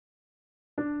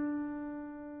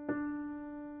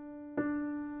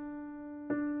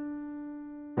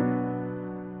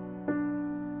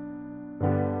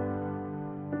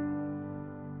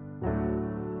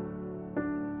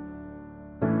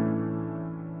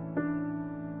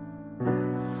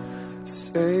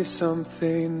Say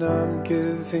something, I'm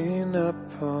giving up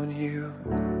on you.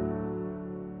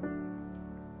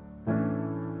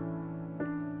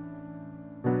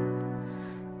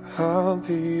 I'll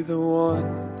be the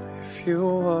one if you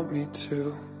want me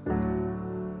to.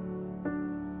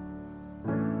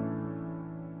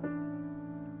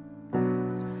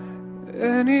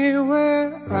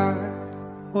 Anywhere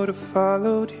I would have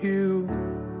followed you.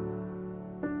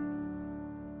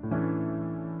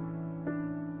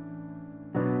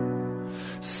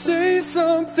 Say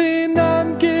something,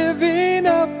 I'm giving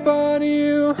up on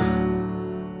you.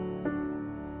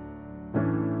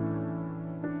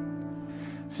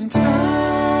 And I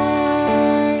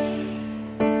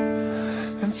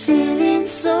am feeling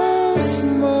so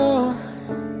small.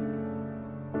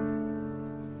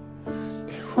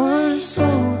 It was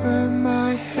over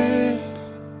my head.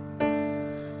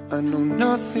 I know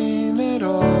nothing at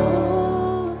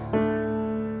all.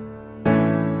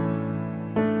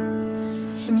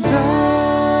 And I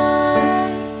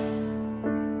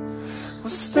will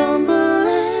stumble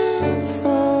and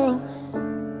fall.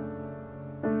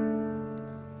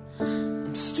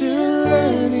 I'm still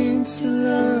learning to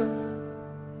love,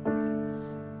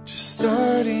 just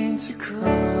starting to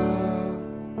crawl.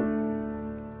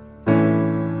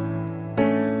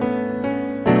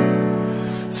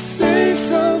 Say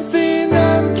something,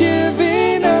 I'm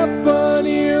giving up on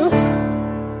you.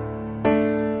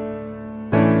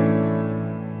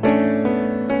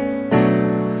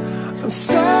 I'm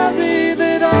sorry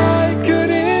that I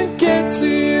couldn't get to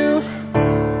you.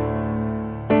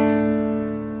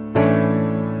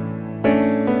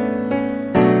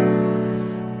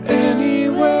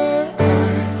 Anywhere I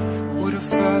would have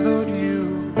followed you.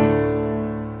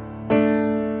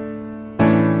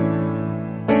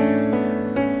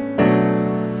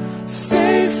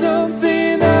 Say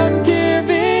something, I'm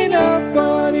giving up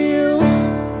on you.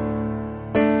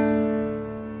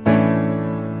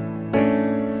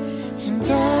 And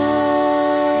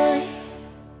I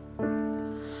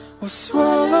will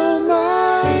swallow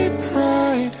my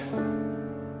pride.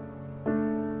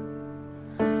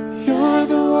 You're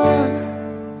the one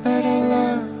that I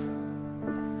love,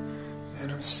 and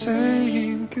I'm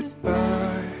saying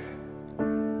goodbye.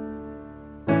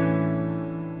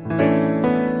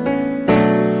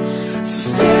 So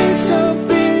say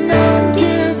something, I'm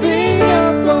giving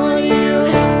up on you.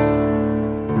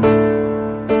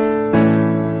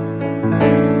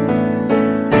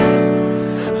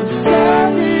 I'm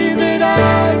sorry that I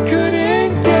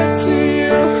couldn't get to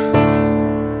you.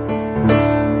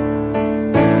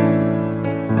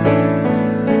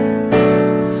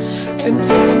 And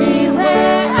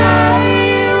anywhere I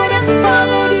would have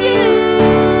followed you.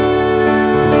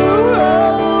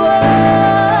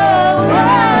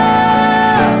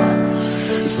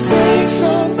 Say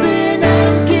something,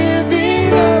 I'm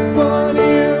giving up on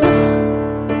you.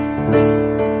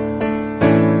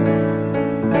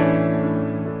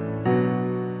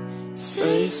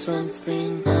 Say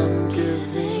something, I'm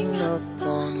giving up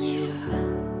on you.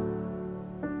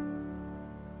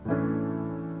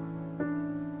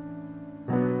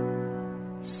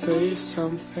 Say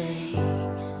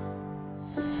something.